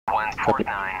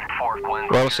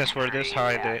Well, since we're this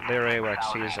high, their AWAC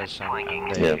sees us,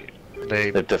 and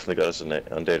they've definitely got us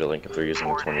on data link if they're using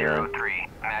the 29.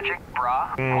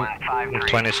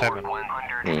 27.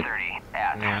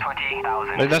 Yeah.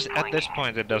 But at this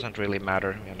point, it doesn't really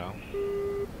matter, you know.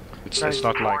 It's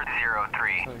not like...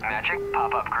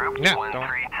 Yeah,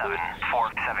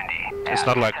 it's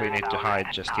not like we need to hide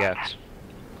just yet.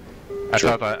 I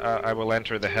thought I will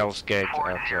enter the Hell's Gate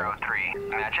at,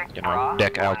 you know,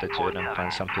 deck altitude and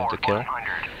find something to kill.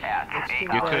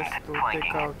 You could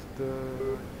take out the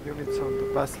units on the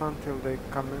Beslan till they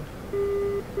come in.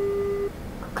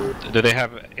 Do they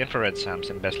have infrared SAMs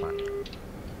in Beslan?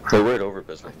 They're right over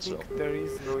Beslan, I think there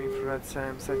is no infrared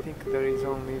SAMs. I think there is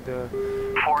only the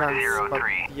guns, but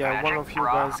yeah, one of you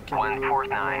guys can do all of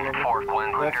it.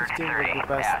 The F-15 would be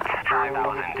best for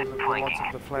all of it because of lots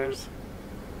of the flares.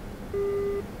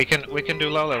 We can do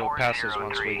low-level passes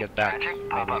once we get back, maybe.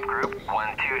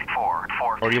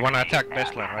 Or you want to attack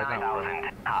Beslan right now?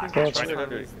 Yeah, it's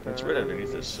right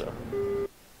underneath this, so...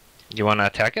 You want to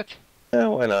attack it? Yeah,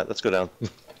 why not? Let's go down.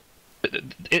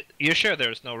 You're sure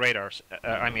there's no radars?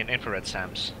 I mean infrared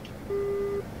SAMs?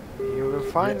 You will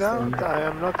find out. I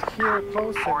am not here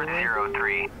close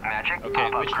anyway. Okay,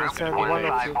 which will send one of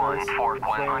you guys.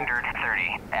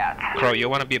 Crow, you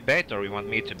want to be bait or you want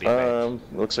me to be bait?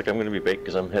 Looks like I'm going to be bait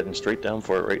because I'm heading straight down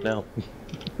for it right now.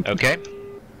 Okay.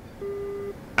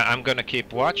 I'm going to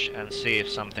keep watch and see if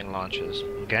something launches,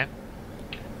 okay?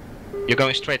 You're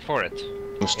going straight for it?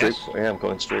 I'm straight. Yes. Yeah, I'm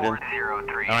going straight in.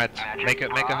 Alright, make a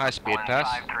high speed pass.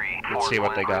 Let's see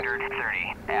what they got.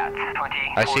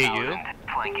 I see you.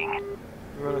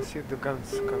 You wanna see the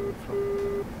guns coming from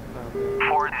it.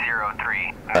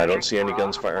 I don't see any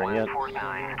guns firing yet.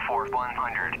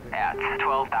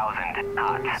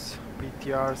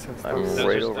 BTRs and stuff. I'm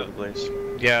right over the place.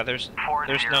 Yeah, there's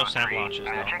no SAM launches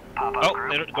now. Oh,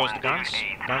 there goes the guns.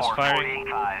 Guns firing.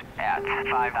 I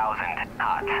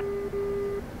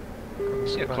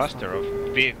see a cluster of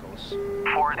vehicles.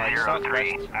 Like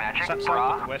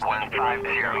southwest and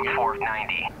going in.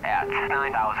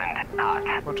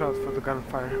 Watch out for the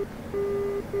gunfire.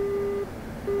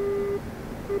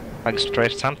 I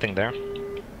strafed something there.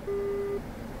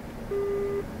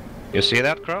 You see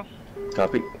that, Crow?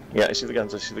 Copy. Yeah, I see the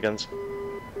guns,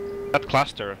 That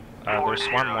cluster, there's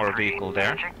one more vehicle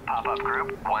there.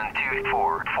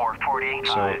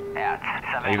 So,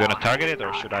 are you gonna target it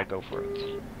or should I go for it?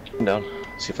 Down.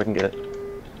 See if I can get it.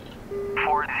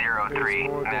 403,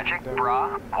 Magic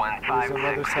Bra,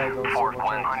 156,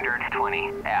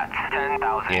 120 at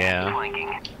 10,000, yeah.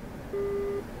 flanking.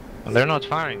 Well, they're not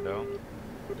firing though.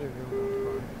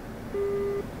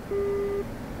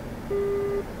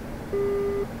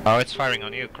 Oh, it's firing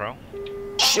on you, Crow.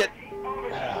 Shit!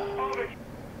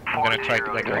 I'm gonna try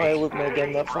to like... Why would my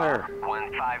gun not fire?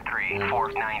 153,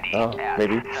 490 Oh, at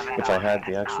maybe 7,000. if I had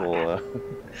the actual,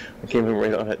 I came in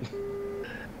right on it.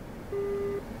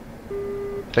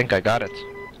 I think I got it.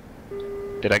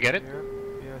 Did I get it?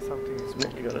 Yeah, something is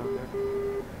smoking You got it. down there.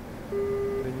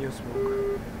 The new smoke.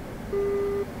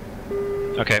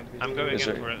 Okay, I'm going in Is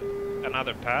there- for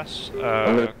another pass.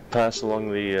 I'm gonna pass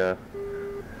along the,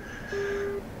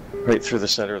 right through the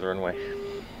center of the runway.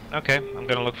 Okay, I'm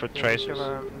gonna look for tracers. We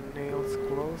have nails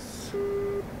close.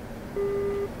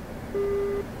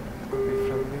 Could be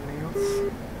friendly nails.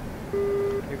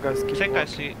 You guys keep I think I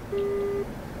walking. see...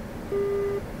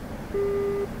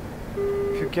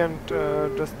 If you can't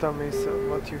just tell me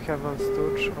what you have on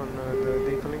Stooge on the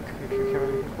data link, if you have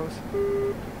anything close.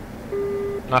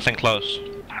 Nothing close.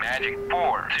 Magic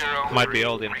 4, 0, Might be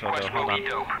old info though, hold on.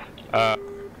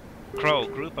 Crow,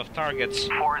 group of targets,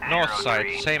 north side,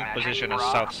 same position as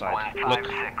south side. Look.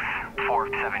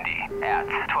 470 at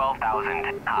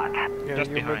 12,000 knots. Yeah, Just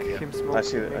you behind make you. him smoke. I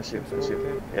see it, I make see it, him I see it.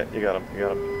 smoke, Yeah, you got him, you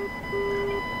got him.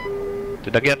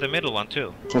 Did I get the middle one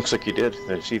too? Looks like you did.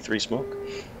 I see 3 smoke.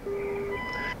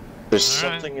 There's All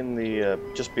right. something in the,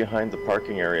 just behind the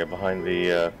parking area, behind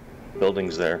the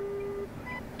buildings there.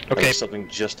 Okay, There's something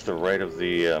just to the right of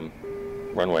the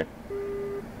runway.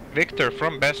 Victor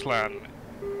from Beslan,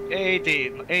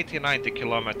 80-90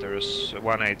 kilometers,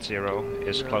 180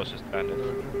 is closest bandit.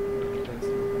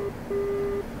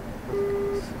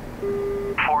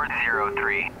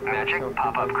 403, Magic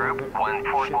Pop-Up Group,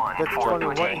 141,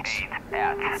 428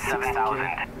 at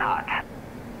 7,000 knots.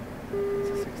 It's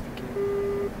a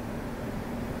 60K.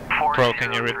 Crow,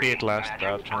 can you repeat last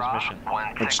transmission?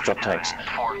 It's drop tanks.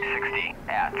 460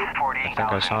 at I think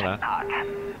I saw 40,000 that. knots.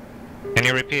 Can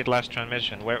you repeat last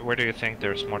transmission? Where do you think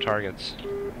there's more targets?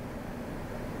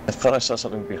 I thought I saw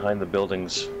something behind the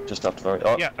buildings, just up to the right.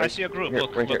 Oh, Yeah, I see a group. Here,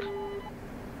 Look, right look. here.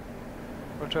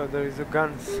 Watch out, there is a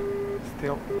guns.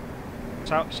 still.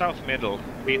 South middle,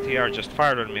 BTR just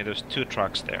fired on me, there's 2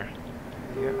 trucks there.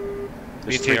 Yeah.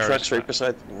 There's 3 BTR trucks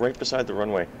is right beside the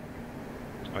runway.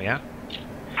 Oh yeah?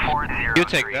 403. You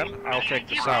take them, I'll take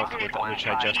the south, which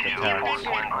I just attacked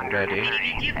already.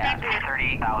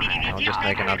 I'll just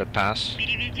make another pass.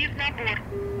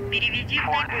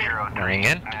 Running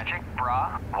in. Magic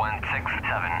Bra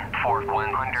 167 for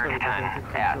 110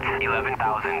 at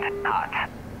 11,000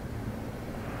 knots.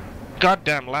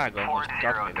 Goddamn lag almost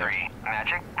got me there. 403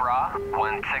 Magic Bra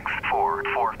 164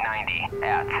 for 90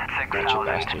 at Gotcha 6,000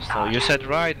 bastards. So you said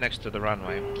right next to the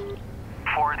runway.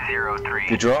 403.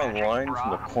 If you draw a line from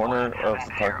the corner of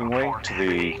the parking way to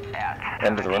the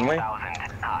end of the runway,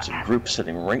 there's a group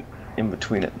sitting right in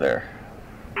between it there.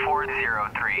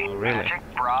 403. Oh, really? Magic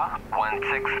Bra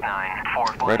 169 for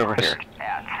Right over here.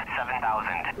 at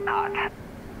 7,000 knots.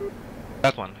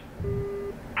 That one.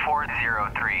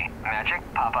 403. Magic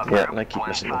Pop-up Yeah, Group and I keep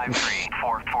missing them. 153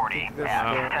 440 That's at I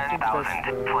think that's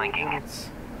 10,000 the flanking. units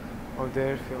of the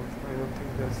airfield. I don't think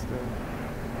that's the...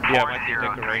 Yeah, might be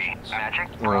 403. decorations. Magic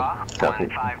Bra copy.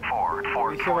 154 We have a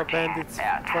 440 bandits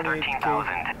at 28K.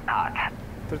 13,000 knots.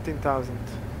 13,000.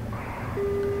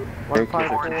 Okay,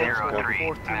 154, 403.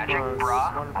 14 Magic miles. Bra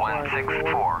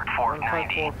 154, 164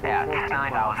 490 at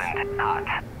 9,000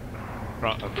 knots.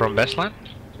 From Beslan?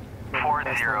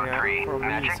 403. From me,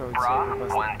 Magic so it's Bra over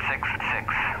Beslan.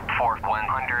 166 for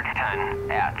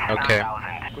 110 at Okay.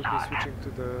 9,000 Could be knots. switching to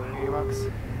the AWACS.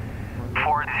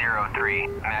 403.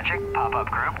 Magic Pop-up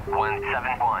Group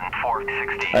 171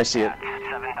 460 I see it. at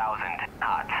 7,000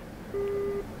 knots.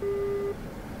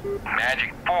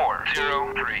 Magic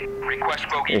 403. Request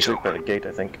bogey He's right by the gate,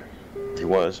 I think. He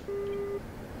was.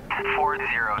 403.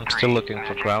 I'm still looking for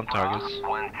Magic ground Bra targets.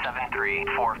 173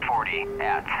 440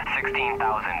 at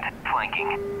 16,000 flanking.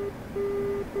 I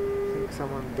think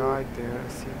someone died there.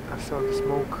 I saw the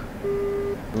smoke.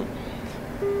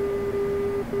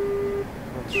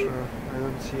 Not sure. I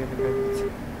don't see any bandits.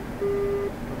 Not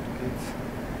kids.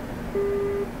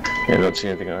 Yeah, I don't see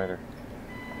anything either.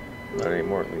 Not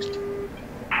anymore, at least.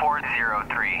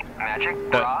 403. Magic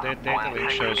Bra The data link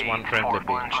shows one friendly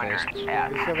being chased.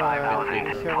 at We have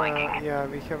 5,000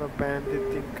 flanking. we have a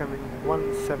bandit incoming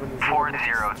 170.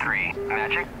 403.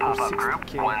 Magic Pop-up Group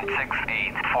 60K.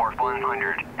 168 for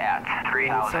 100 at And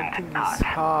 3,000 something is knots.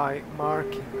 high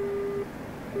marking.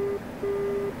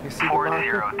 You see the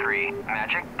marker? 403.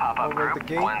 Magic Pop-up Over the Group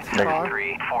gate,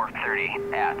 173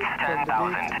 430 at From the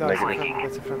 10,000 gate, that's a friendly, flanking.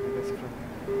 that's a friendly, that's a friendly.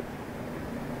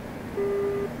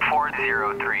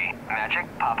 403. Magic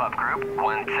Pop-up Group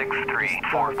 163 Just,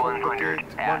 for from the 100 gate,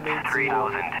 at 180.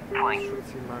 3,000 flanking. Should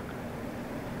see marker.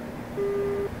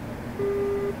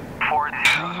 403.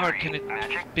 How hard can it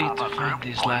Magic be to Pop-up find Group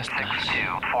these last guys?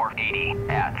 162 480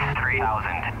 at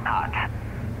 3,000 knots.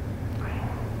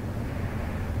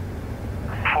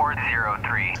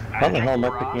 403. How the hell am I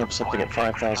picking up something at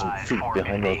 5,000 feet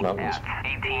behind those mountains?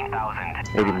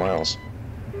 18,000. 80 miles.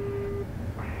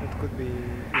 It could be...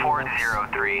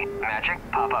 403. Magic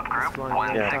Pop-up Group Flying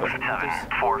 167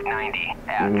 490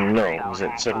 at No, it was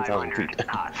at 7,000 feet. 3,500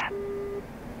 knots.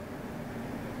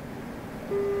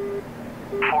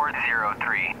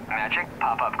 403. Magic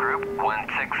Pop-up Group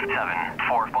 167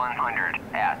 for 100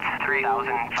 at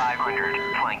 3,500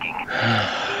 flanking.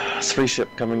 3 ship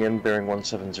coming in bearing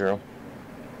 170.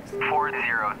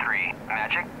 403.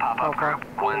 Magic Pop-up Okay. Group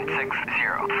 160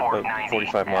 for 90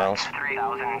 45 miles. at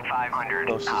 3,500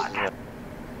 Closest, knots. yeah.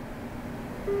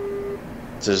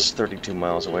 This is 32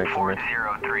 miles away from me.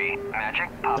 403. Magic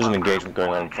There's an engagement going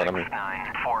on in front of me.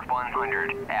 169 for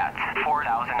 100 at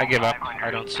 4,500. I give up.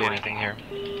 I don't see anything here.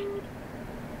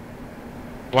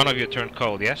 One of you turned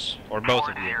cold, yes? Or both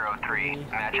of you? 403.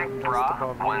 Magic Just Bra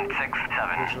above me.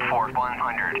 167 for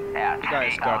 100 at You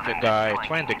guys got the 8,000 guy flanking.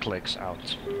 20 clicks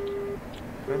out.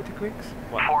 20 clicks?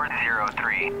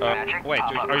 403. Magic wait,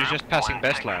 Pop-up are you Group just passing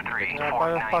Beslan? 163 Yeah, for I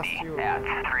passed 90 you. at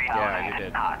 3,000 Yeah, you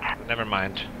did. knots. Never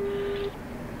mind.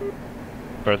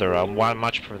 Further out,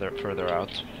 much further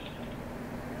out.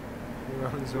 You're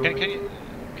on zooming.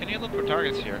 Can you look for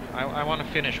targets here? I want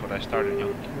to finish what I started,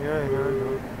 young. Yeah, I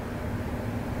know.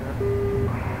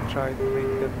 Yeah. Tried to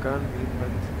make that gun beat,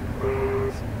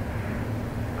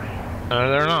 but...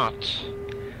 They're not.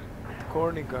 The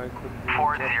corny guy could be...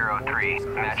 403.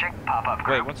 Magic Pop-up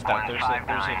Group Wait, what's that? There's a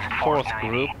 159 fourth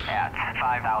 490 group at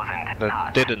 5,000 that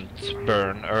knots. didn't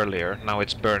burn earlier. Now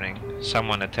it's burning.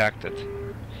 Someone attacked it.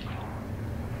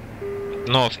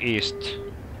 Northeast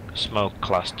smoke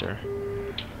cluster.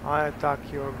 I attack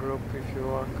your group if you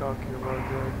are talking about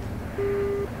that.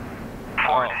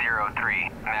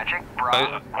 403. Magic Bra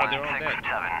Are they all dead?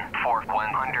 167 for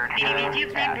 100 at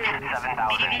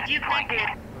 7,000 flanking.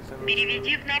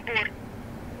 Переведи в набор.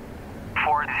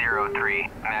 403,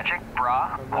 Magic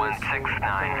Bra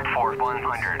 169 for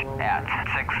 100 at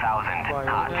 6,000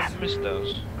 knots. I missed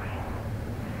those.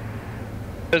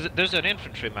 There's an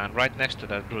infantryman right next to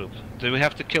that group. Do we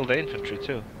have to kill the infantry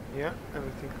too? Yeah,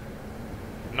 everything.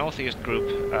 Northeast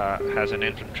group has an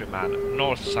infantryman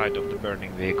north side of the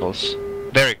burning vehicles.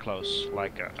 Very close,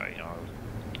 like, you know,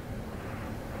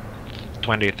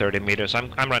 20-30 meters.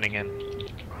 I'm running in.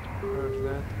 Heard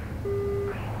that.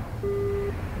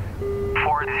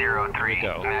 403,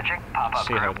 Go. Magic Pop-Up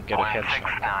See how I Group can get a headshot.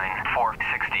 169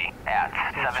 460 at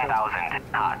 7,000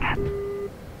 knots.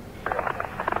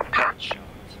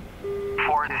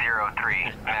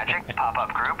 403, Magic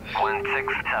Pop-Up Group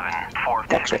 167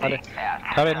 450 at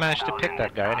How did I manage to pick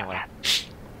that guy anyway?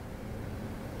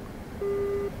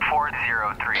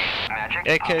 403, Magic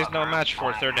AK is no Pop-Up match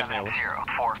for Group 30 mil.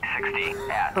 460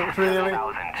 at Really?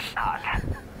 7,000 knots.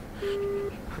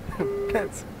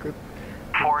 That's good.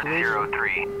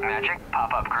 403, Magic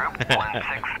Pop-Up Group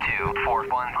 162 for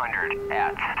 100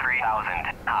 at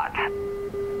 3,000 knots.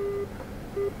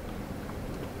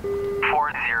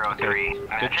 403, Good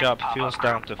Magic job, Pop-Up fuel's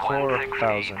Group down to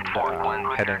 4,000, 168 for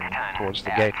heading 110 towards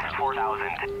the at gate now.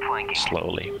 4,000 flanking.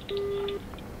 Slowly.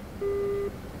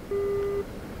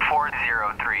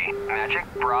 403, Magic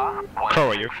Bra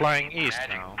Koa, you're flying east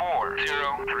now.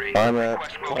 403. I'm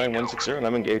at flying 160 and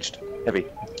I'm engaged. Heavy.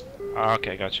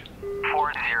 Okay, gotcha.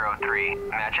 403,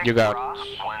 Magic You got Bra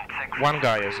 166 one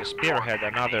guy as a spearhead, 460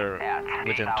 another at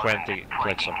within 8,000 20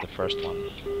 clicks of flanking. the first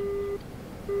one.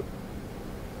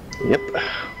 Yep.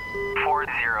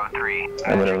 403.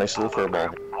 I'm in a nice little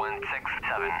furball.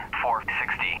 167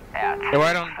 460 at. So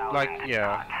I don't like, 6,000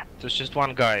 yeah, knots. there's just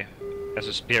one guy as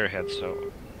a spearhead,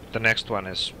 so the next one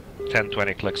is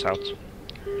 10-20 clicks out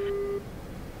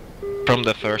from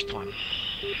the first one.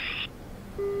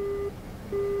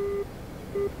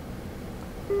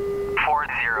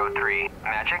 403,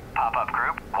 Magic Pop-Up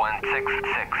Group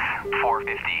 166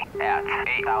 450 at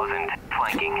 8,000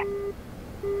 flanking.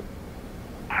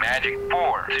 Magic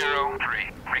 403.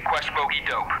 Request bogey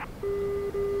dope.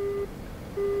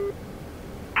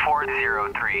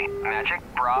 403, Magic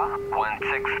Bra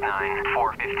 169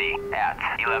 450 at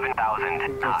 11,000 I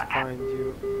think that's knots. behind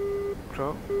you.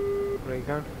 Crow?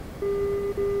 Raygun?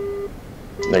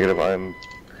 Negative, I'm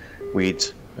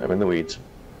weeds. I'm in the weeds.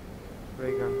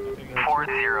 Raygun.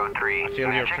 403, I feel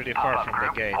you're Magic pretty far Pop-Up from the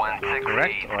Group gate, 168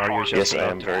 correct? Or are you just Yes, I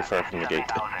am 450 very far from the gate.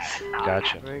 7,000 knots.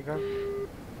 Gotcha. Raygun?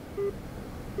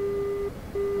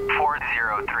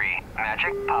 403,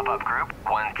 Magic Pop-Up Group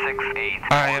 168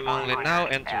 I am only now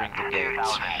entering the at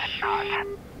gates. 2,000 knots.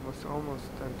 Was almost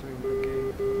entering the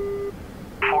game.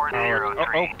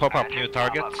 403, oh, pop up Magic new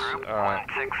targets. Pop-Up Group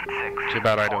 166 Too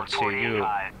bad I don't see you.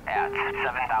 445 at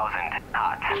 7,000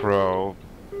 knots. Pro.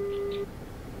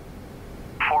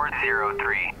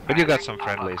 403. But you got Magic some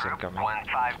Pop-Up friendlies Group incoming.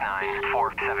 159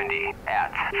 470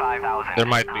 at 5,000 There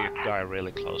might be knots. a guy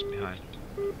really close behind.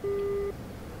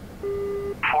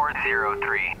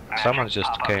 403. Someone just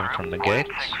Pop-Up came Group from the gates.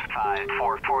 165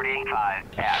 445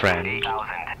 at friend.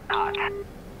 8,000 knots.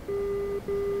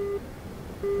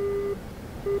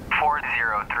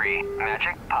 403.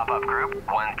 Magic Pop-Up Group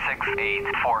 168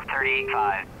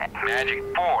 435 at Magic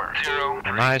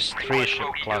 403. A nice three-ship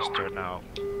cluster now.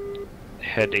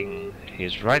 Heading,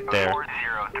 he's right there.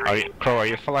 403. Are you, Crow, are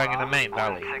you flying in the main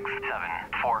valley?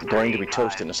 167 Going to be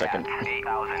toast in a second.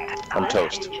 8,000 I'm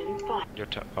toast. You're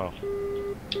oh.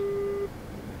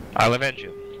 I'll avenge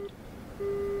you.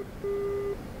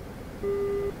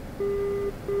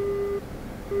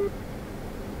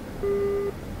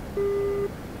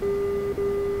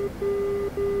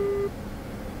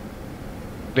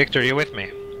 Victor, you with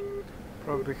me?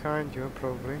 Probably behind you,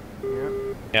 probably. Yeah.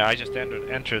 Yeah, I just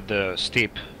entered the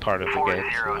steep part of the gate.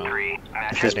 403.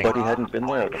 If his Heading. buddy hadn't been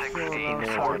there,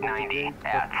 160 490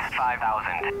 at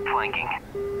 5,000 flanking.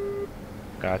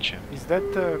 Gotcha. Is that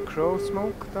Crow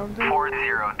smoke down there?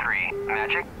 403.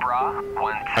 Magic Bra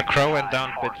 165 A Crow went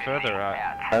down a bit further.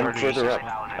 I'm further up.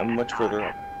 I'm much further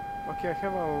up. Okay, I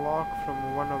have a lock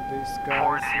from one of these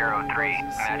guys. 403.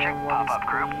 Magic Pop-Up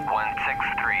Group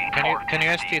 163 Can you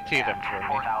STT them for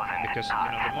me? Because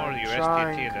the more you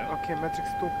STT them, Okay, Matrix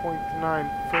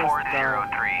 2.9. First guy.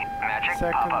 403. Magic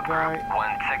Second Pop-Up Group guy.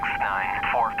 169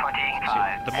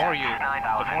 425. the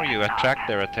more you attract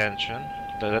their attention,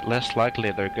 the less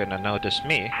likely they're gonna notice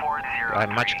me.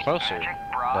 I'm much closer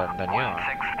than you are.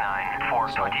 169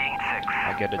 426.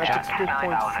 I get a Matrix chance.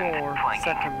 2.4.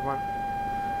 Second one.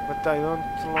 But I don't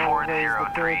know where is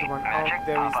the 403. third one. Magic Oh,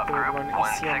 there is Pop-Up third Group one.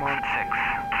 ECM on.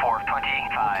 166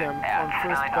 425 Okay, I'm at on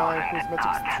first guy who's 9,000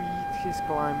 Matrix knots. 3. He's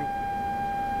climbing.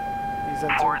 He's He's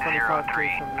entering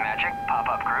 25k from me. Magic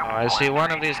pop-up group. Oh, I see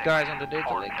one of these guys on the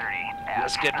data link. 430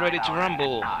 Let's get ready to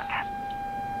rumble.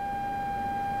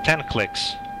 10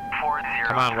 clicks. 403.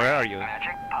 Come on, where are you?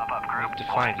 Magic pop-up I group. have to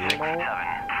find you.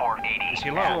 480. Is he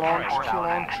low? Launch, Right. he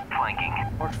launched. Flanking.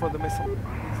 Watch for the missile.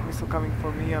 There's a missile coming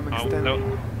for me, I'm Oh, extending.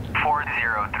 no.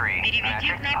 403.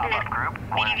 Magic pop-up group.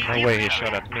 No way he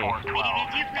shot at me. 412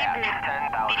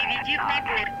 at 10,000.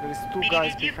 There's two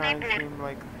guys behind him,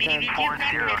 like 10 to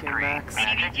 15k max.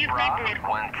 Magic bra.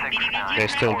 169. They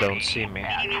still don't see me.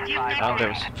 Oh,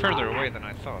 they're further away than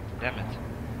I thought. Damn it.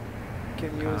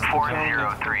 Can use the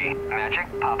 403. Magic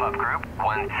pop-up group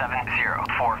 170.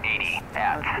 480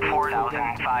 at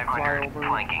 4,500.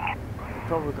 Flanking.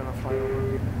 Probably gonna fly over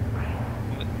me.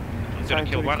 I'm gonna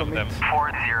kill one of them.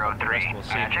 403. We'll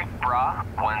see. Magic bra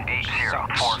 180.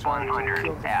 Sucks.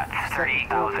 4,100 at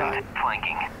 30,000.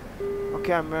 Flanking.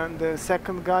 Okay, I'm on the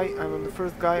second guy. I'm on the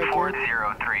first guy again.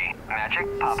 403. Magic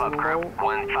pop-up group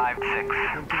 156.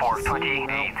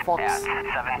 428 Fox. at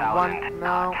 7,000. One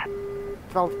now.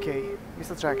 12k.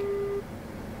 Missile tracking.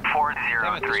 403.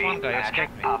 Damn it, this one guy Magic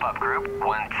escaped me. pop-up group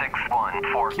 161.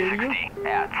 460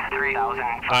 at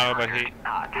 3,500. Oh, but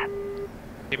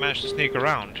he managed to sneak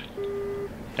around.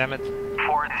 Damn it.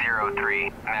 403.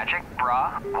 Magic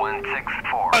bra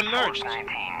 164. Unmerged. 19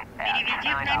 at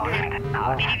 9,000.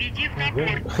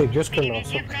 I just cannot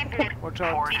stop. Watch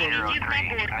out for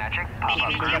 403. Magic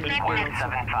pop-up group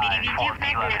 175.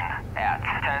 411 at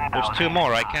 10,000. There's two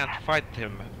more. I can't fight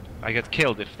him. I get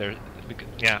killed if they're...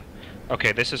 Yeah.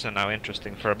 Okay, this is now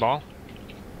interesting for a ball.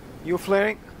 you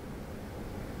flaring.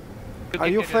 Are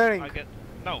you flaring?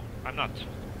 No, I'm not.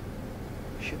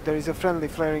 Shit, there is a friendly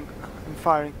flaring and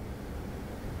firing.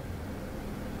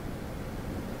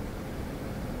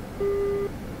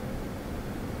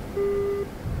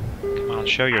 Come on,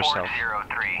 show yourself.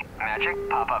 403. Magic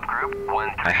pop-up group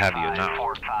 135. I have you now.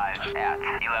 45 at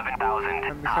 11,000.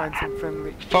 I'm behind some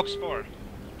friendly. Fox 4.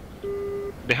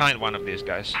 Behind one of these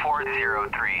guys.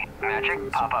 403.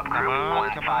 Magic pop-up group Come on,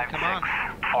 156.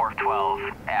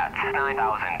 412 at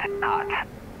 9,000. Hot.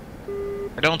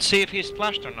 I don't see if he's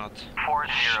splashed or not.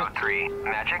 403.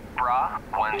 Magic bra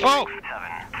 167.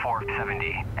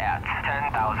 470 at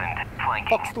 10,000. Flanking.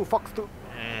 Fox 2, Fox 2.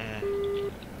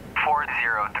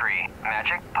 403.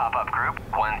 Magic pop-up group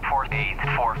 148.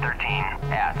 413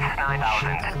 at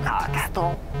 9,000. Hot.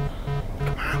 Stall.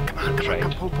 Right.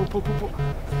 Come, pull.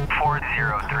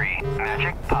 403.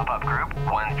 Magic pop-up group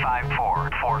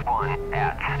 154. 41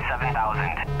 at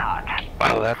 7,000. Hot.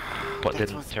 Well, that That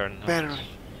didn't was turn out. barely.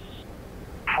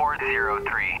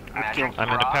 403. Magic I'm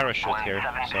in a bra parachute here,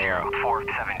 170. so,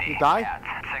 470 You die? at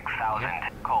 6,000.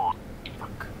 Cold.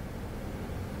 Fuck.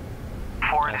 I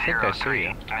think I see 403.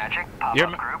 you. Magic You're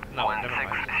pop-up group no, never mind.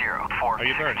 160. Are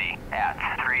you burned? 460 at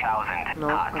 3,000. No,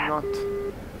 Hot. I'm not.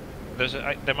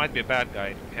 There might be a bad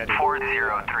guy heading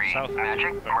 403. south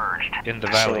Magic merged. in the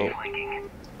valley. Flanking.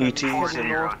 ETs and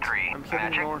 403. I'm heading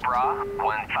Magic north. bra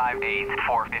 158.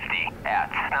 450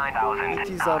 at 9,000.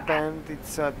 T's are banned,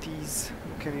 it's T's.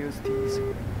 You can use T's.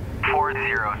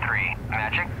 403.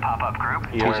 Magic pop-up group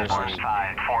T's are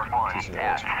 1541 T's are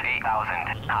at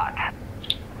 8,000. Hot.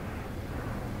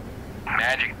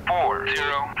 Magic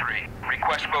 403.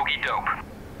 Request bogey dope.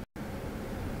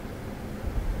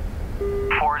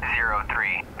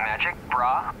 403. Magic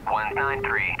bra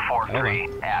 19343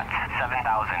 at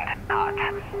 7,000. Hot.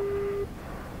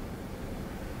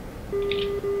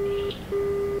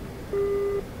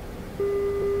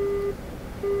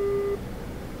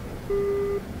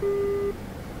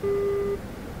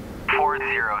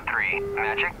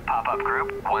 Magic pop-up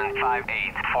group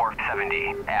 158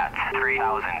 470 at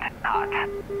 3,000. Hot.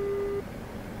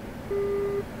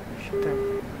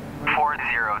 Shit,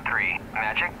 403.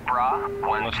 Magic bra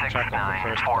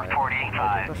 169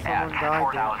 445 at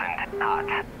 4,000.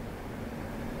 Hot.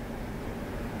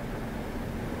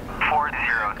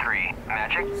 403.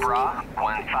 Magic bra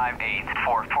 158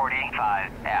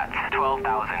 445 at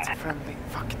 12,000. friendly,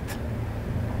 fuck it.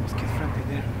 Let's get friendly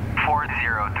there.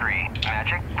 403.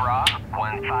 Magic bra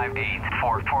 158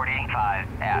 445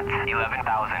 at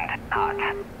 11,000. Hot.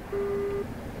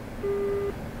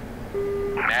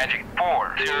 Magic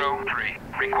 403.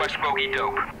 Request bogey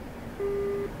dope.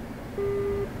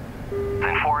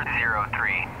 Then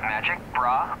 403. Magic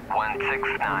bra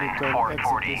 169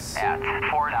 440 at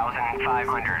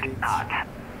 4,500. Hot.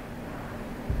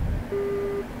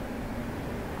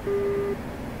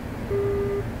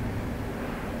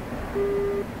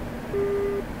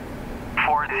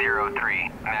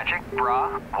 403. Magic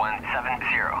bra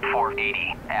 170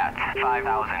 480 at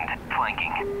 5,000.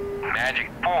 Flanking. Magic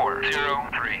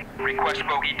 403. Request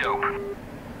bogey dope.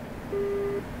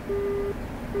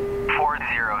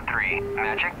 403,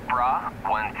 Magic Bra,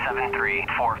 173,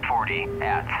 440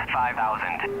 at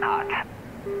 5,000 knots.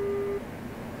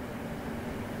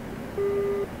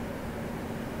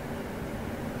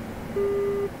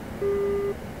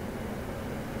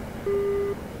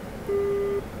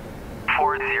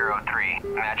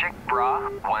 Magic Bra,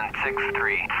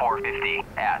 163, 450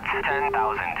 at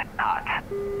 10,000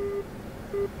 knots.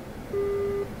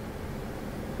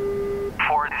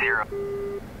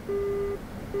 40.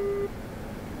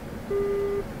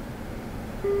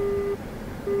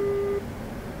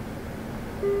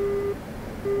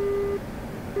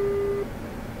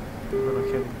 I'm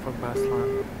gonna head for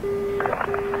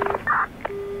Beslan.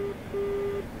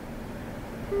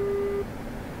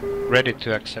 Ready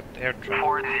to accept air traffic.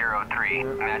 403,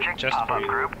 Magic Just pop-up for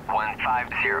group,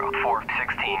 150,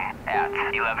 416 at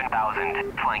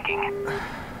 11,000 flanking.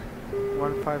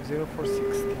 150 for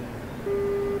 16.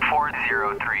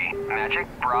 403, Magic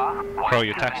Bra, Pro,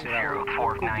 you taxi 170, out.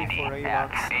 490 For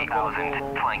at AVAX, I'm 8,000 gonna go low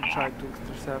and flanking. try to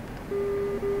intercept.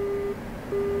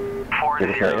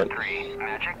 403,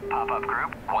 Magic pop-up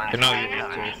group, You know you need to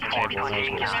 177, enable nose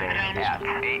wheel steering on this at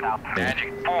one. 8,000. Magic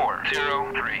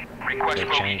 403. Request They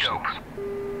bogey changed dope.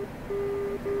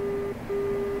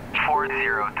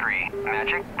 403,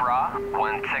 Magic Bra,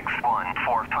 161,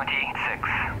 426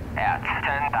 at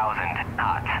 10,000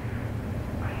 knots.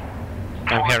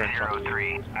 I'm here in front.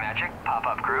 403, Magic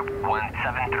pop-up group,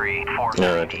 173, No, I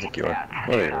 490 don't think you are. at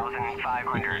Oh, yeah.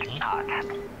 2,500 knots.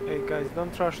 Hey guys,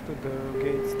 don't rush to the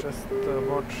gates, just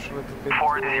watch a little bit.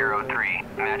 403,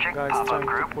 Magic guys pop-up trying to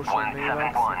group, push on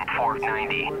 171, AVAX.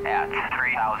 490 at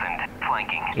 3,000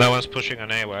 flanking. No one's pushing on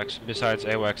AWACS, besides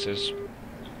AWACS is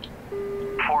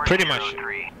pretty much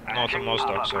 403, not a Magic most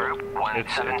pop-up so group, it's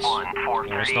 171,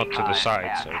 it's not to the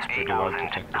side, 435 so it's at pretty well 8,000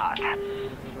 protected. knots.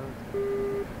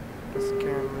 Scan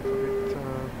a little bit.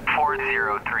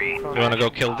 403. You wanna go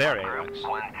kill their Group AWACS?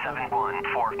 171,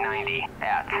 490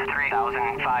 at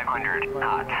 3,500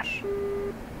 knots.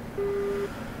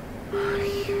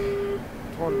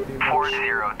 It won't be much.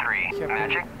 403. Yeah,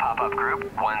 Magic pop-up group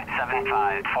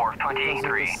 175,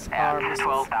 423 Because this at arm is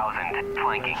 12,000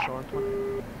 flanking. Very short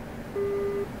one.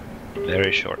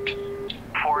 Very short.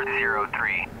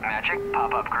 403. Magic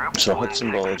pop-up group. So HUD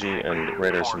symbology and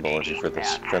radar symbology for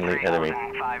this at friendly enemy.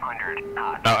 3,500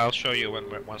 knots. Now I'll show you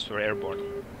once we're airborne.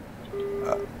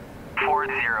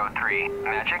 403.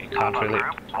 Magic can't pop-up really-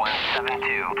 group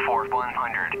 172,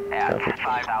 4100 at Copy.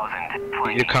 5,000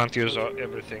 flanking. You can't use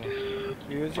everything.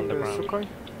 You using On the the ground. Sukhoi?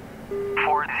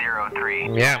 403.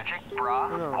 Yeah. Magic Bra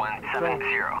No, 170,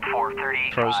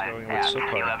 435 Pros going with at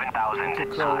Sukhoi. 11,000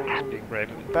 Okay, knots. Being brave.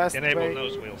 Best Enable way-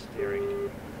 nose wheel steering.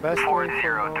 Best way for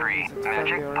 403. is it Magic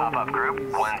friendly or pop-up enemy group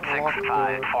is 165, lock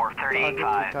the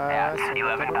 435 target at with IS or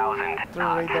 11,000 whatever.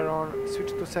 Turn radar knots. on,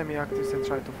 switch to semi-actives and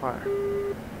try to fire.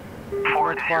 If not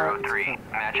fire, it's 403. fine.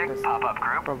 Magic That's pop-up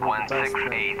group probably the best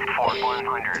 168,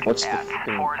 4100 What's the at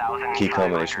fucking 4,500 key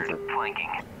combination for- flanking.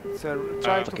 So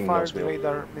try to fucking fire nose the wheel.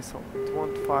 radar missile. It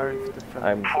won't fire if the friend.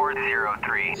 I'm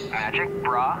 403. Magic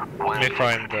Bra Let me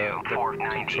find 162, the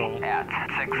 490 control. at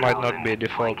 6,000 Might not be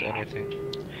default flanking.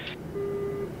 anything.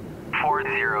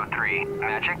 403.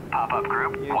 Magic pop-up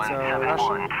group It's,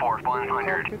 171, Russian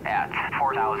 4100 cockpit. at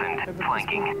 4,000 At the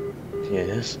flanking.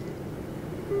 yes.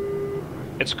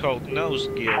 It's called nose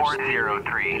gear.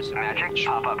 403. It's a Magic pitch.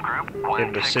 pop-up group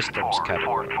In the systems 164,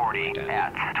 category. 440 Yeah.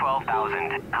 at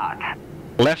 12,000 knots.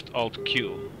 Left Alt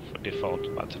Q for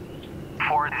default button.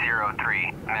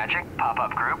 403. Magic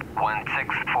pop-up group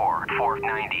 164,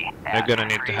 490 at You're gonna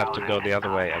need to have to go the other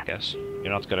 3,000 way, I knots. guess.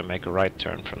 You're not gonna make a right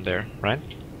turn from there, right?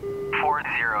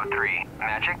 403.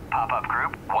 Magic pop-up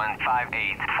group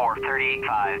 158,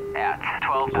 435 at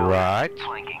 12,000 Right.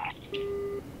 flanking.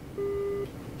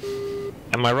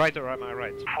 Am I right or am I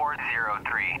right?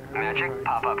 403. Magic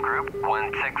pop-up group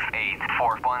 168,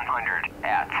 4100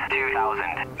 at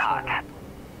 2,000 knots.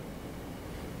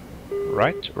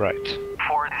 Right? Right.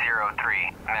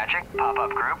 403. Magic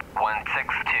pop-up group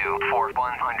 162,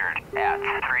 4100 at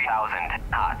 3,000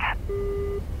 knots.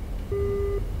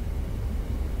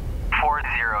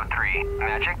 403.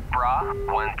 Magic Bra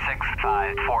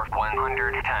 165,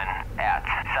 110 at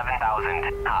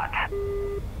 7,000 knots.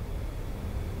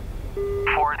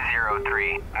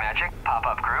 403. Magic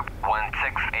pop-up group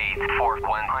 168,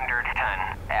 110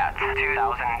 at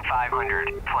 2,500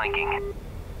 flanking.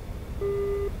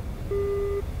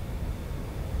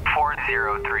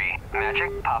 403.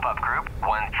 Magic pop-up group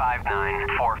 159,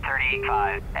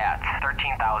 435 at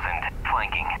 13,000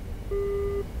 flanking.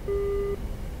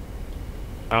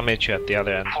 I'll meet you at the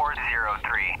other end.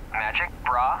 403. Magic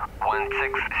Bra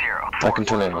 160, I can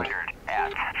turn it on. 400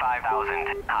 at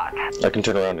 5,000 knots. I can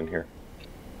turn around in here.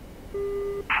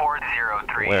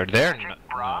 403. Where there? Magic No.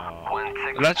 Bra,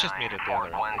 169, Let's just meet at the other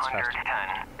end. It's faster.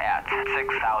 110 at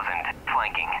 6,000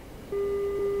 flanking.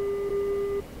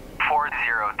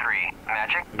 403.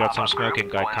 Magic. We got some pop-up smoking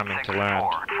group, guy coming to land.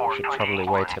 164, We should probably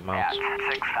wait him out. At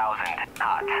 6,000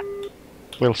 knots.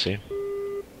 We'll see.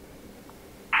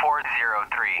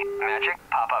 403. Magic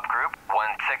pop-up group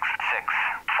 166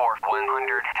 for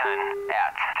 110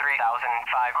 at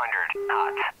 3,500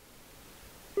 knots.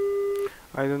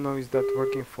 I don't know, is that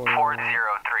working for 403.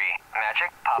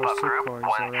 Magic pop-up group Sukhoi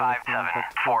or anything, 157 but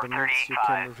for for the mix you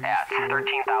can 35 at refuel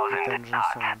 13,000 with engines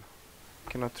knots. on.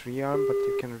 Cannot rearm, but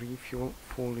you can refuel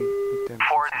fully with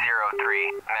engines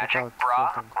 403. Magic Without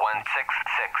bra full tank.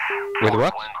 166 With for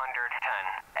what? 110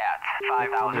 at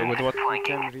on. 5,000 With what? You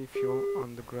flanking. can refuel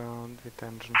on the ground with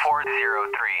engines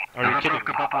 403. Are you kidding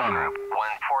me? Pop-up group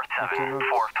 147 cannot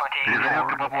for 20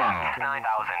 refuel. at 9,000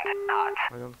 knots.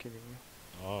 I don't kidding you.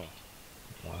 Oh,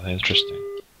 well, interesting.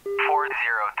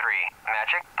 403.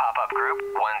 Magic pop-up group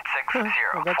 160 I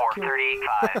got for killed.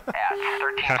 35 at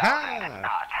 13,000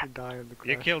 knots. I die on the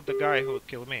You ground. killed the guy who would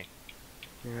kill me.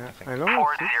 Yeah, think. I know.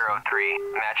 403.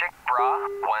 Magic bra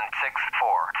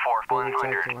 164 for 100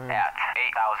 at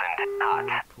 8,000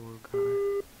 knots. Poor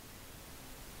guy.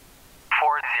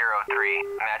 403.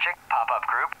 Magic pop-up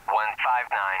group 159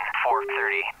 for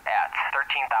 30 at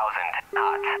 13,000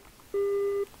 knots.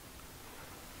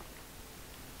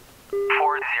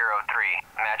 403.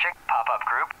 Magic pop-up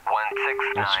group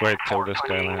 169 Let's wait till for this guy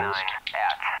 29 lands.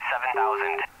 at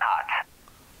 7,000 knots.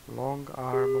 Long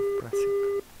arm of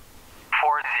pressing.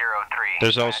 403.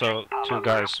 There's also Magic pop-up two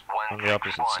guys group on the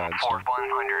opposite 161 side, for so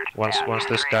 100 once at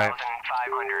this guy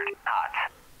 3,500 knots.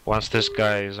 once this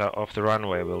guy is off the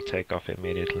runway, we'll take off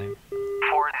immediately. 403.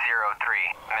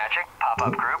 Magic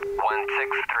pop-up group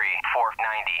 163 for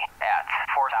 90 at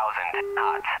 4,000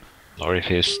 knots. Or if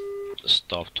he's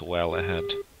stopped well ahead.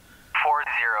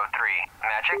 403.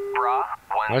 Magic bra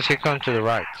 1 Why's he going to the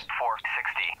right?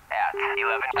 460 at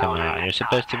 11,000 Come on, you're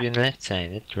supposed to be on the left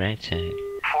side, not the right side.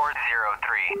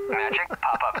 403. Magic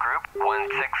pop-up group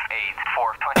 168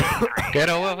 for 23 Get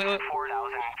over at here.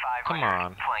 4,500 Come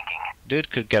on. flanking.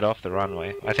 Dude could get off the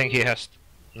runway. I think he has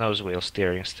nose wheel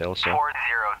steering still, so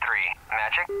 403.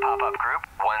 Magic pop-up group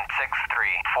 163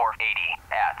 for 80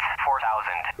 at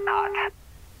 4,000 knots.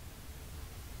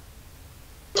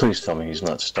 Please tell me he's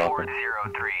not stopping.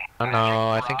 403. Oh, no,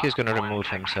 I think he's gonna remove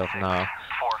himself now.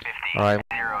 450. Alright.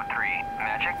 03.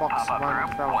 Magic Fox pop-up 1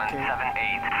 group Falcon.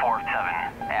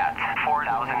 17847 at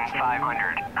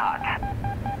 4,500 knots.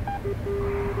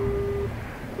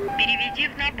 Переведи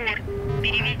в набор.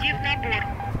 Переведи в набор.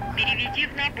 Переведи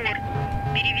в набор.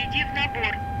 Переведи в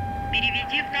набор.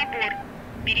 Переведи в набор.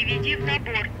 Переведи в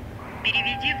набор.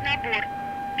 Переведи в набор.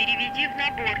 Переведи в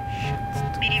набор.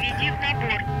 Переведи в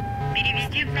набор.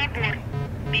 Переведи в набор.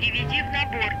 Переведи в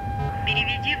набор.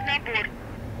 Переведи в набор.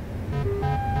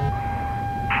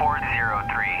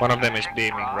 403. one of them is Magic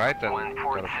beaming bra right and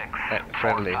 146 got a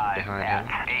friendly 45 behind at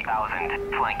him.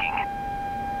 8,000 flanking.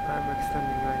 I'm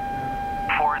extending right now.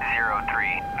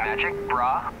 403. Magic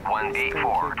bra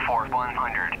 184 for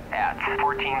 100 at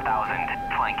 14,000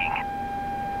 flanking.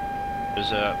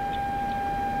 There's a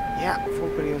Yeah, full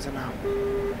period now.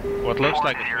 what looks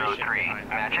like a 403. mission behind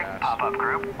Magic the pop-up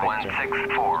group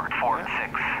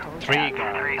 16446 Three at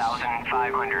guys.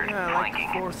 3,500 Yeah, I like flanking.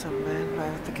 to force him, man.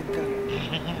 I can tell you.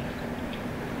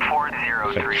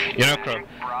 403. You know, Crow, Magic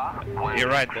bra you're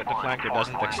right that the 161 flanker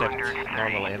doesn't for accept 130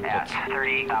 normal at inputs.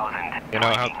 30,000 You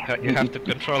know how flanking. you have to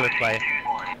control it by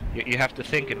you have to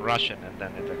think in Russian and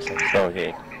then it accepts it.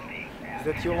 Okay. Is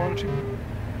that you launching?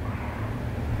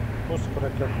 Who's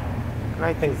corrected?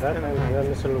 Right, Think that and and then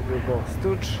Mr. will go.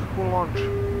 Stooge, who launch?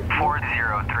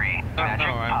 403. Magic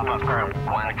no, I'm pop-up far. group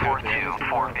 142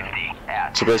 450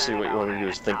 at So basically what you want to do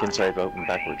is think inside out and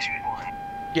backwards.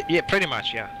 Yeah, pretty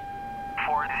much, yeah.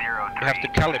 403. You have to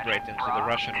calibrate into the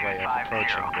Russian way of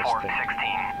approaching this thing. 416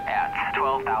 at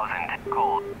 12,000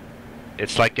 cold.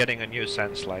 It's like getting a new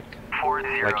sense, like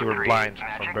you were blind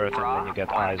from birth and then you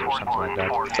get eyes or something like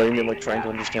that. So you mean like trying to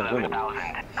understand women?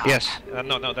 Yes,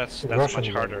 no, that's much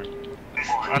harder.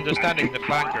 Understanding the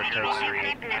flanker takes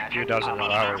a few dozen of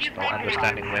hours, but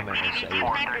understanding women is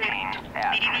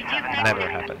never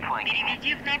happened.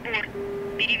 Переведи в набор.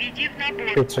 Переведи в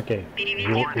набор. It's okay. If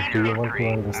you want to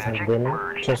understand women,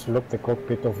 just look the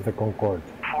cockpit of the Concorde.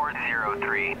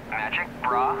 403. Magic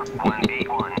bra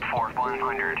 181 for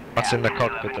 100. What's in the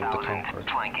cockpit of the Concorde?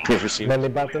 Never seen it. Many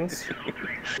buttons.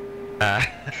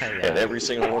 And every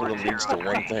single one of them leads to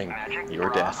one thing. Your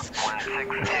death.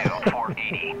 162 for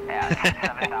 80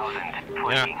 at 7,000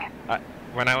 flanking.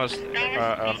 when I was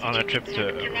on a trip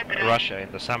to Russia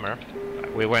in the summer,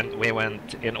 we went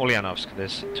in Ulyanovsk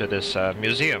to this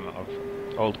museum of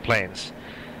old planes.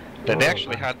 They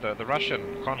actually had the Russian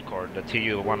Concorde, the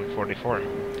Tu-144.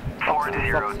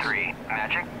 403,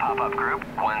 Magic, pop-up group,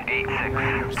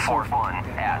 18641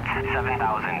 at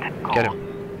 7,000. Get him.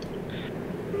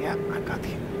 Yeah, I got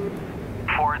him.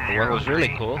 What was really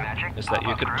cool is that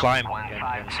you could climb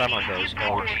in some of those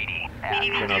old,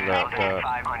 you know,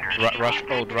 the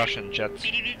old Russian jets,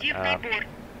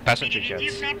 passenger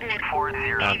jets.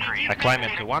 I climbed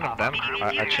into one of them.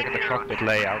 I checked the cockpit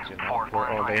layout, you know, where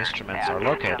all the instruments are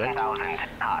located,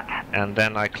 and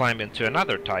then I climbed into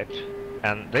another type,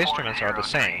 and the instruments are the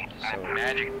same. So in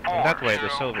that way, the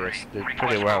Soviets did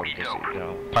pretty well because, you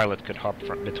know, pilot could hop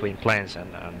between planes,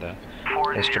 and the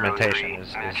instrumentation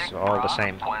is all the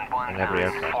same in every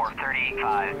aircraft.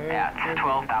 435 at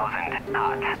 12,000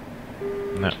 knots.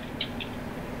 No.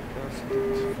 Also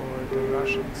did for the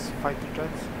Russians fighter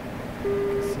jets. You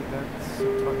can see that,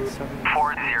 27.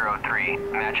 403,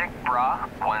 Magic, Bra,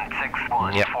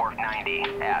 161, Yep.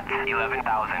 490 at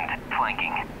 11,000,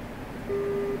 flanking.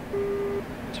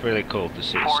 It's really cool to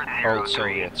see old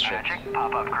Soviet shit. Magic,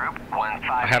 pop-up group, 158,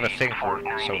 I have a thing for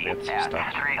Soviet stuff.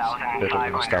 Bit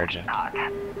of nostalgia.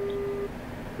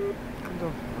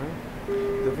 Don't worry.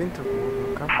 The winter war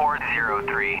will come.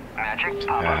 403, Magic,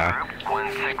 pop-up group,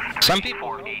 163, Some people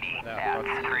 480 know at that,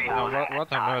 but you know, 3,000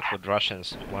 what on earth would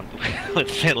Russians want with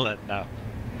Finland now?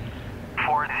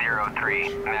 403,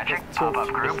 Magic, pop-up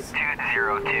group,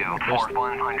 202,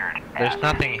 4100 There's at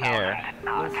nothing here. 3,000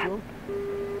 No knots. fuel?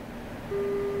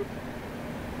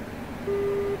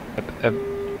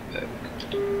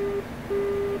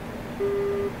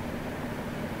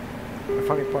 The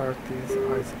funny part is all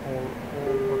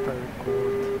what I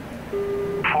record.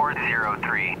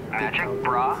 403, Magic,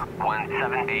 Bra,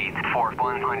 178,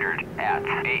 4100 at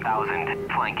 8,000,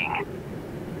 flanking.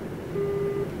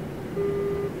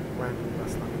 When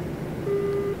Beslan.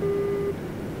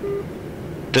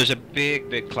 There's a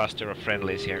big cluster of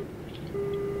friendlies here.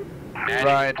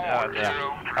 Right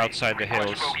outside the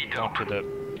hills, down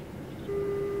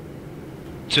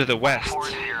to the west.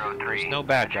 There's no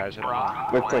bad guys at all.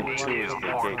 Looks like two is the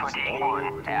gates.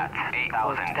 21 at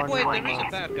 8,000, Wait, there is flanking.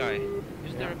 a bad guy.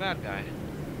 Is there a bad guy?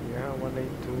 Yeah,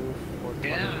 182,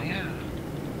 41. Yeah.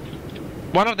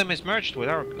 One of them is merged with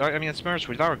our. I mean, it's merged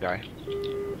with our guy.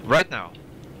 Right now.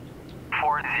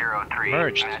 403,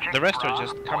 Merged. Magic, The rest are Bra,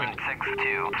 just coming.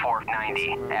 162,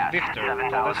 490 at Victor,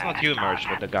 7,000. that's not you merged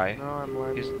with the guy. No, I'm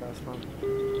landing He's- Beslan.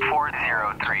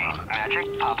 403, Magic,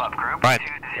 pop-up group, Right,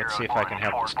 let's see if I can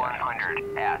help this guy.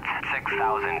 100 at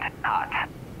 6,000 knots.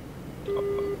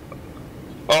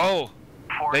 Oh!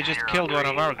 They just killed one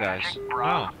of our guys. Magic,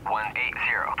 Bra, No. 180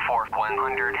 for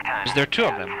 110. Is there two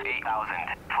of at them? 8,000,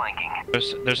 flanking.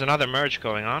 There's another merge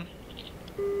going on.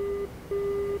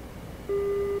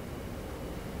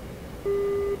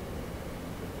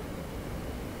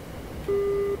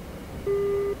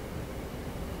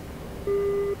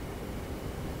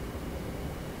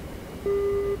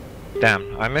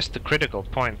 Damn, I missed the critical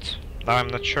point. Now I'm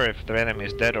not sure if the enemy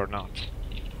is dead or not.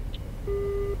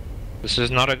 This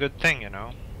is not a good thing, you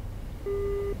know.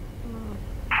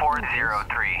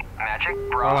 403, Magic,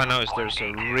 Bra, All I know is there's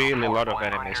a really lot of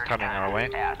enemies coming our way.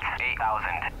 At 8,000,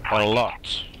 A flanking.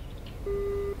 lot.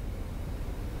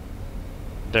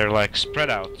 They're like spread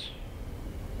out. Roger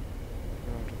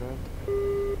that.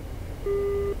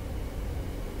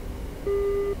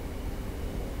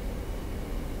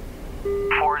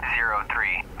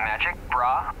 403, Magic,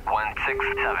 Bra,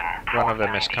 167. One of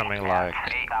them is coming like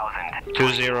 8,000.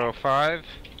 205.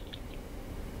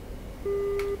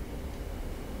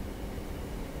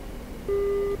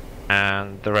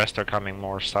 And the rest are coming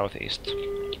more southeast.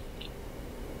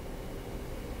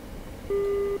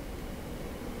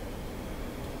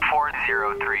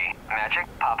 Magic,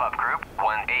 pop-up group,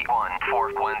 181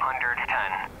 for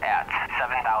 110 at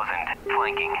 7,000,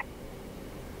 flanking.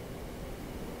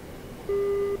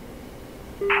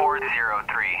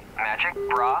 403, Magic,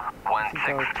 Bra,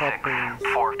 166,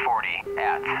 440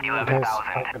 at Yes,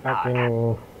 11,000 back knots.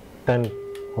 in 10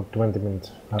 or 20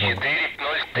 minutes. I don't know.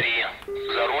 403.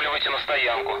 Заруливайте на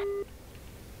стоянку.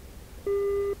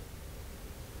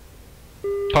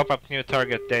 Pop up new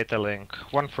target data link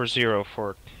 140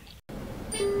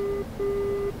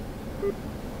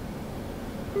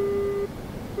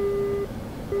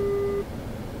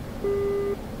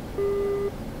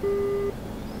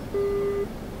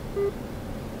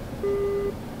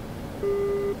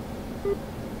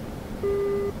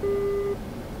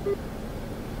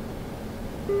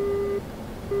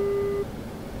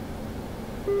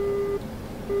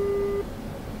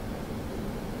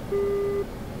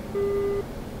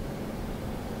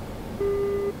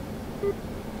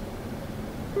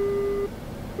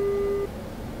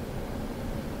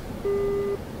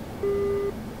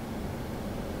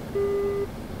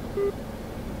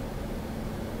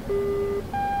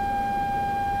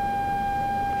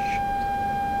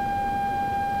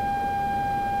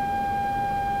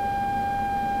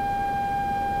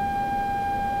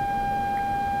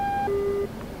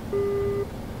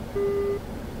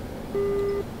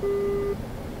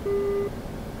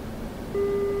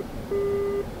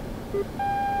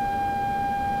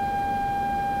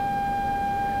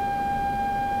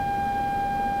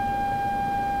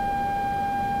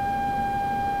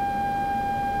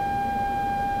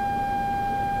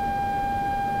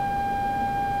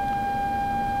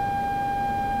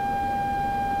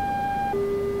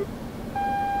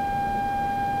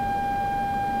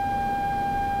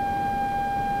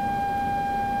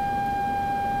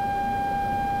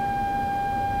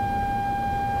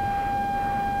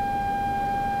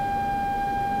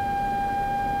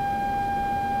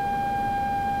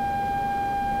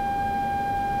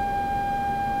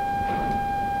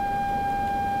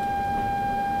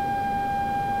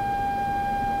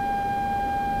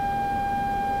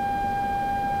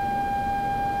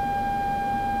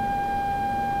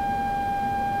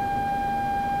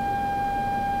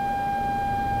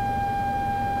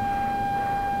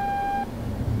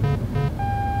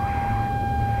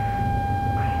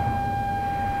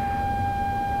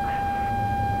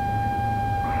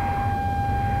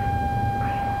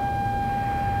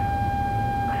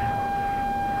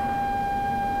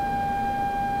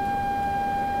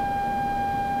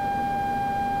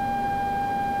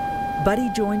 Buddy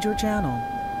joined your channel.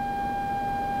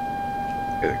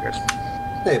 Hey there, guys.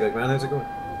 Hey, big man, how's it going?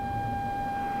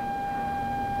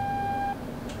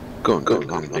 Going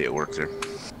long day at work there.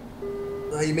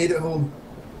 Oh, you made it home.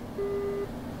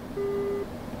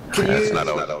 That's not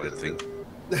always a good thing.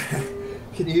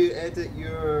 Can you edit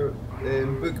your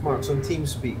bookmarks on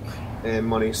TeamSpeak,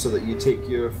 Money, so that you take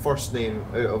your first name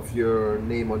out of your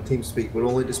name on TeamSpeak? We're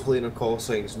only displaying our call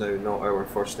signs now, not our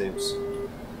first names.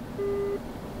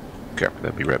 Okay,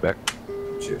 I'll be right back.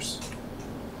 Cheers.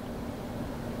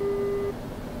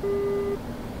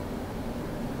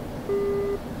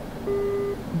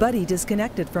 Buddy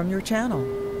disconnected from your channel.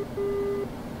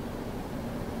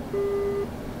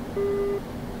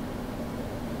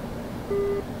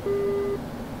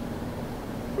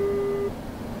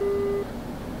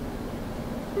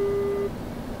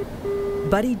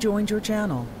 Buddy joined your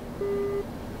channel.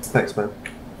 Thanks, man.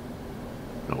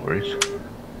 No worries.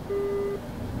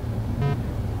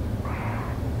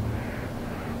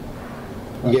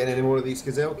 You getting any more of these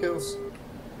gazelle kills?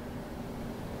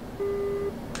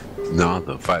 No,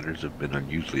 the fighters have been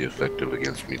unusually effective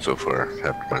against me so far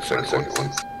after my second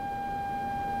one.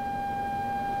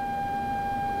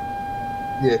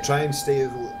 Yeah, try and stay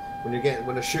when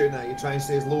they're shooting at you. Try and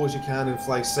stay as low as you can and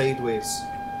fly sideways.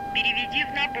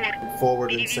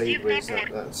 Forward and sideways.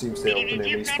 That seems to help. And then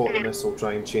when you spot the missile,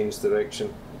 try and change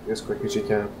direction as quick as you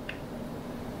can.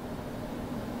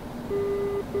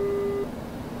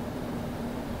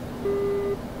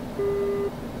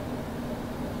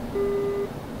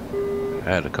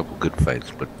 I had a couple good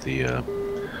fights, but the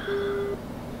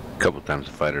couple times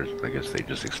the fighters, I guess they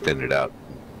just extended out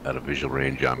of visual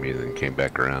range on me, and then came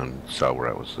back around, saw where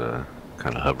I was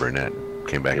kind of hovering at,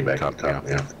 came back and top.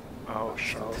 Yeah. Oh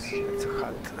shit, that's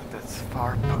hot. That's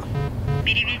far.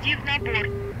 Переведи в набор.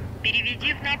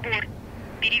 Переведи в набор.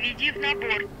 Переведи в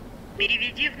набор.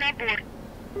 Переведи в набор.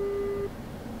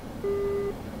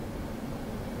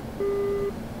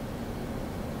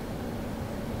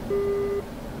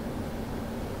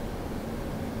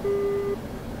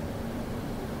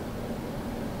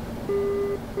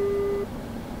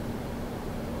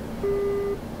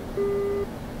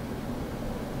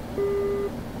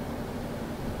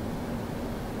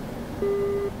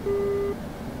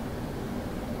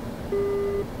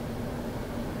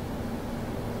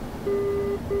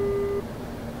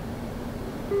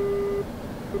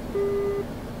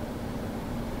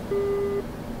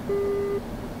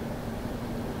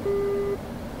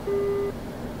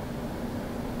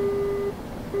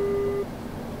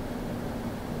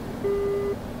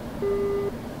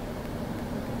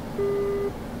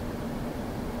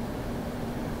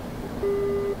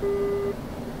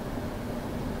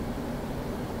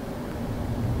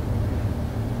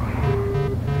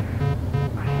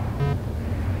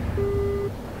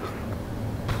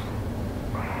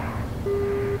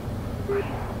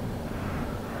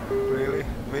 Really?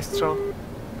 Mistral?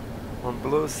 On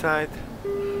blue side?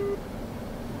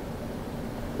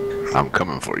 I'm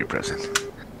coming for you, President.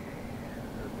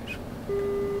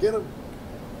 Get him!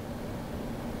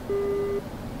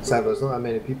 Server, there's not that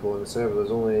many people in the server,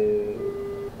 there's only,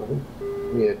 I think,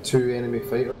 yeah, 2 enemy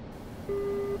fighters.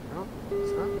 No,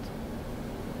 it's not.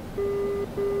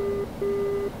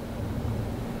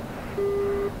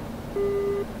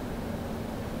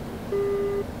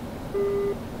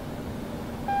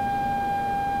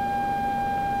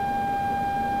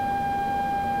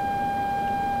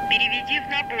 Переведи в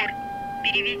набор.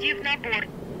 Переведи в набор.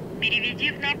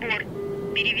 Переведи в набор.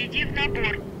 Переведи в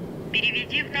набор.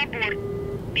 Переведи в набор.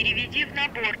 Переведи в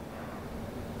набор.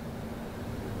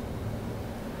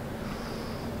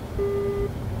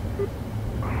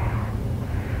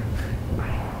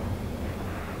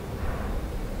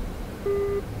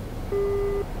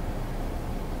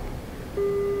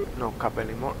 No cup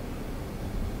anymore.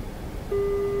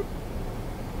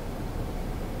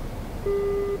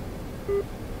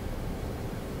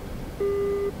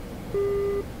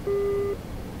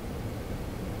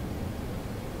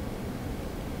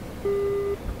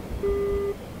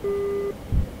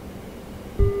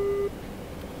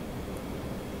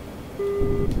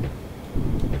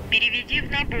 Переведи в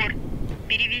набор.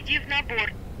 Переведи в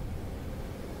набор.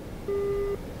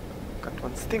 Got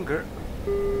one stinger.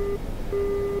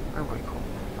 I'm going home.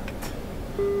 Fuck it.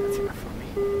 That's enough for me.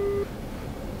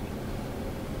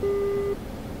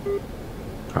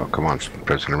 Oh, come on,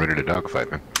 President, ready to dogfight,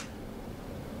 man.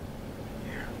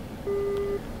 Yeah.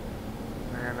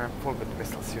 And I'm full with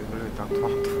missiles. You really don't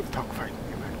want to dogfight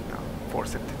me right now.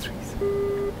 473s.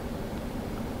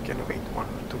 Can you wait 1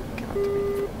 or 2? Cannot wait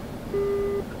 4.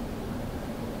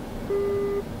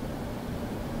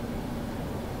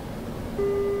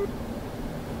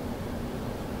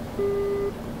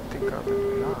 Take out the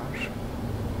Mirage.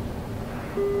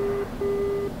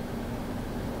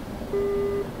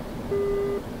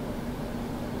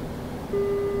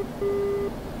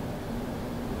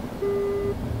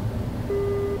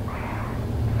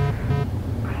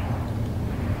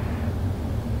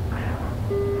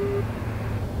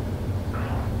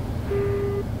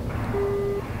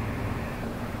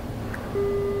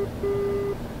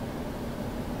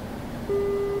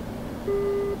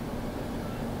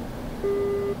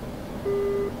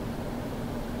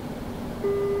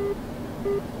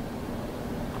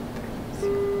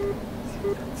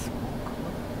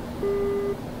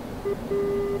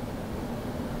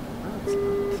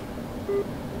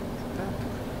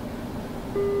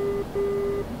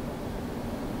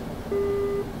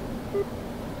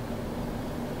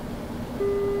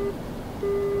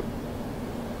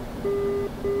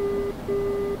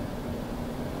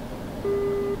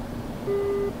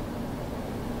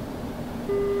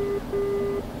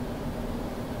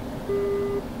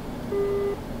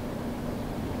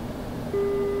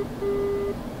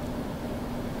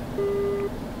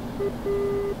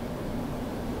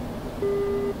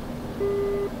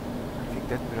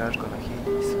 That Mirage gonna hit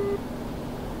me soon.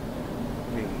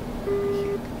 Really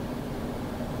hit.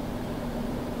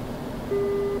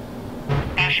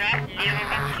 Пожар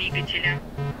левого двигателя.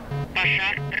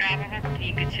 Пожар правого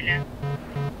двигателя.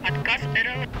 Отказ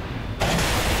РЛ.